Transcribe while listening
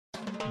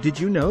Did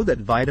you know that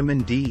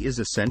vitamin D is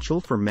essential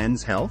for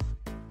men's health?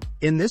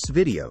 In this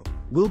video,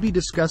 we'll be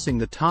discussing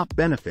the top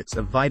benefits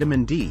of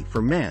vitamin D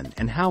for men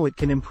and how it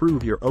can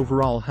improve your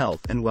overall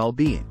health and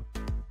well-being.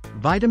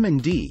 Vitamin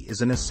D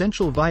is an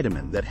essential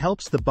vitamin that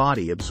helps the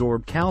body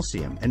absorb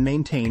calcium and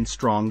maintain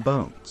strong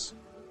bones.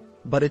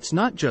 But it's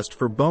not just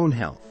for bone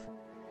health.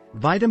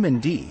 Vitamin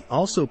D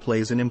also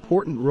plays an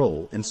important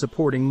role in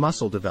supporting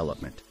muscle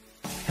development,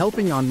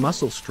 helping on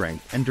muscle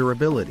strength and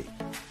durability.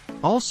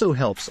 Also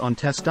helps on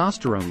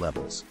testosterone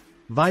levels.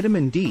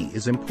 Vitamin D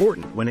is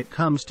important when it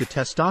comes to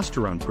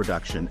testosterone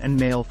production and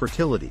male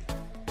fertility,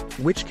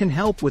 which can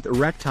help with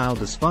erectile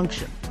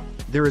dysfunction.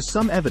 There is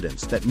some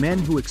evidence that men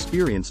who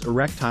experience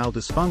erectile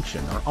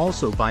dysfunction are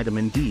also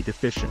vitamin D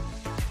deficient.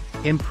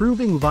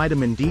 Improving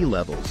vitamin D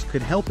levels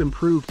could help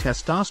improve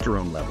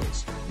testosterone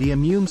levels, the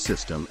immune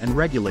system, and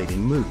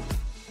regulating mood.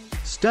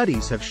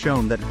 Studies have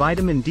shown that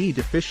vitamin D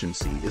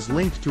deficiency is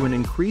linked to an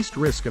increased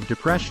risk of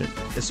depression,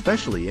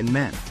 especially in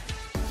men.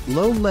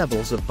 Low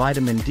levels of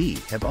vitamin D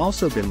have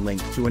also been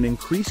linked to an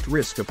increased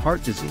risk of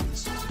heart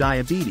disease,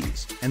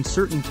 diabetes, and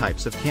certain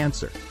types of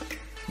cancer.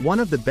 One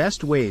of the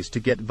best ways to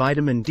get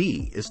vitamin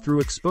D is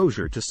through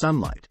exposure to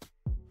sunlight.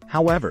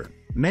 However,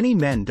 many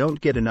men don't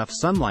get enough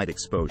sunlight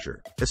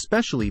exposure,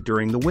 especially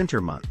during the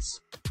winter months.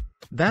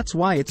 That's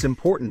why it's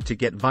important to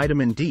get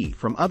vitamin D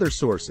from other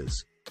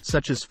sources,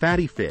 such as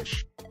fatty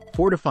fish,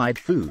 fortified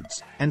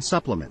foods, and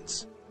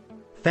supplements.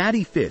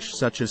 Fatty fish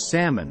such as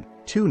salmon,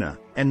 tuna,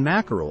 and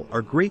mackerel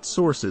are great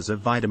sources of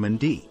vitamin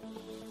D.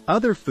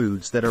 Other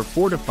foods that are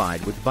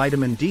fortified with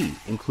vitamin D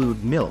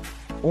include milk,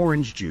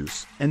 orange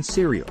juice, and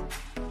cereal.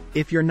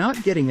 If you're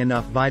not getting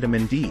enough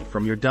vitamin D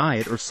from your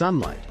diet or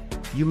sunlight,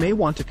 you may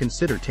want to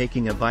consider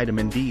taking a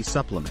vitamin D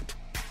supplement.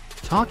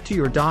 Talk to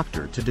your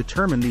doctor to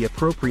determine the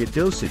appropriate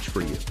dosage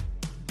for you.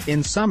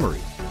 In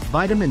summary,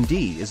 vitamin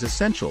D is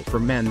essential for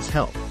men's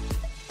health.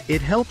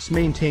 It helps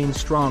maintain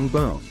strong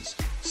bones,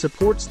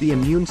 supports the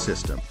immune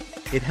system,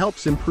 it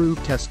helps improve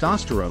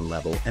testosterone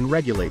level and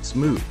regulates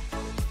mood.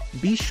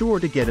 Be sure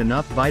to get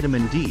enough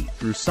vitamin D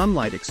through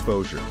sunlight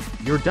exposure,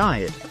 your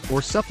diet,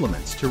 or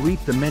supplements to reap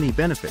the many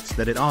benefits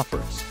that it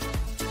offers.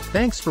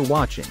 Thanks for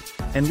watching,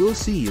 and we'll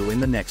see you in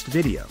the next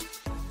video.